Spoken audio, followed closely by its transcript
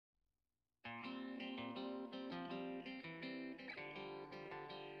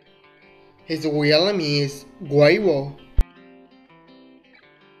His real name is Quavo.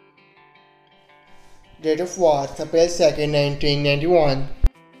 Date of birth April 2nd, 1991.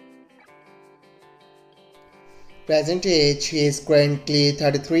 Present age, he is currently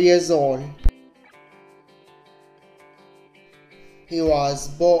 33 years old. He was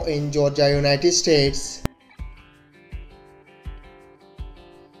born in Georgia, United States.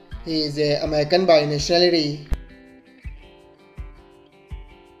 He is an American by nationality.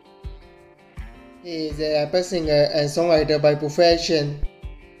 He is a rapper, singer and songwriter by profession.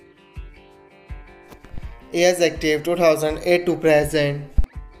 He is active 2008 to present.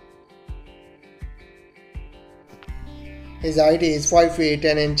 His height is 5 feet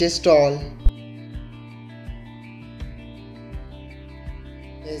 10 inches tall.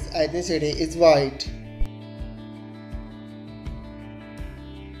 His ethnicity is white.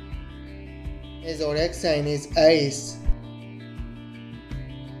 His zodiac sign is Aries.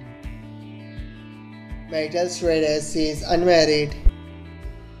 Marital status is unmarried.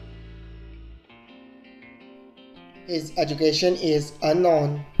 His education is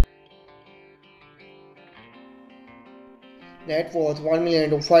unknown. Net worth $1 million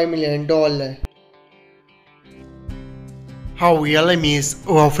to $5 million. Her real name is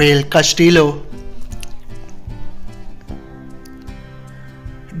Rafael Castillo.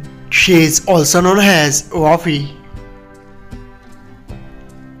 She is also known as Rafi.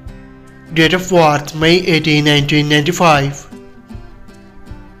 Date of birth May 18, 1995.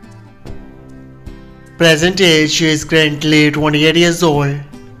 Present age, she is currently 28 years old.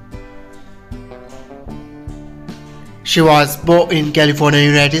 She was born in California,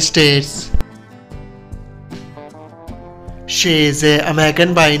 United States. She is an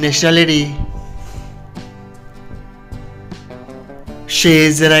American by nationality. She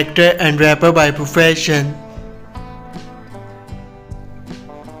is an actor and rapper by profession.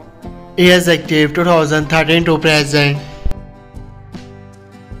 He is active 2013 to present.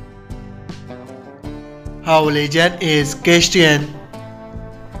 Her religion is Christian.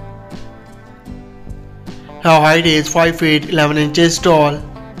 Her height is 5 feet 11 inches tall.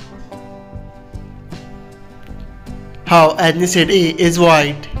 Her ethnicity is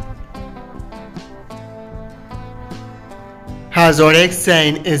white. Her zodiac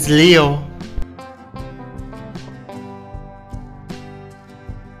sign is Leo.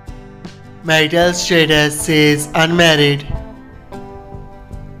 Marital status is unmarried.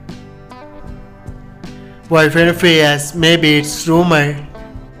 Boyfriend affairs, maybe it's rumor.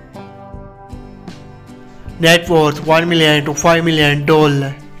 Net worth $1 million to $5 million.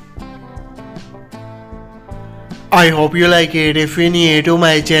 I hope you like it. If you're new to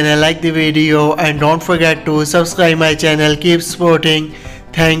my channel, like the video and don't forget to subscribe my channel. Keep supporting.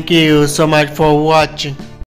 Thank you so much for watching.